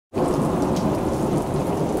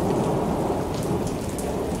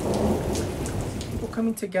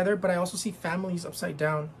coming together, but I also see families upside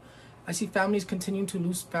down. I see families continuing to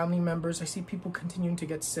lose family members. I see people continuing to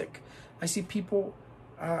get sick. I see people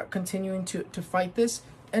continuing to fight this.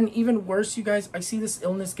 And even worse, you guys, I see this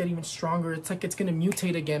illness get even stronger. It's like it's going to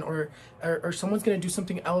mutate again, or someone's going to do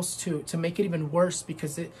something else to make it even worse,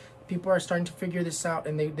 because people are starting to figure this out,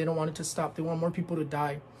 and they don't want it to stop. They want more people to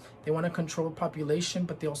die. They want to control population,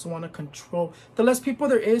 but they also want to control. The less people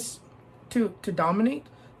there is to dominate,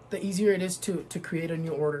 the easier it is to create a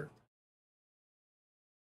new order.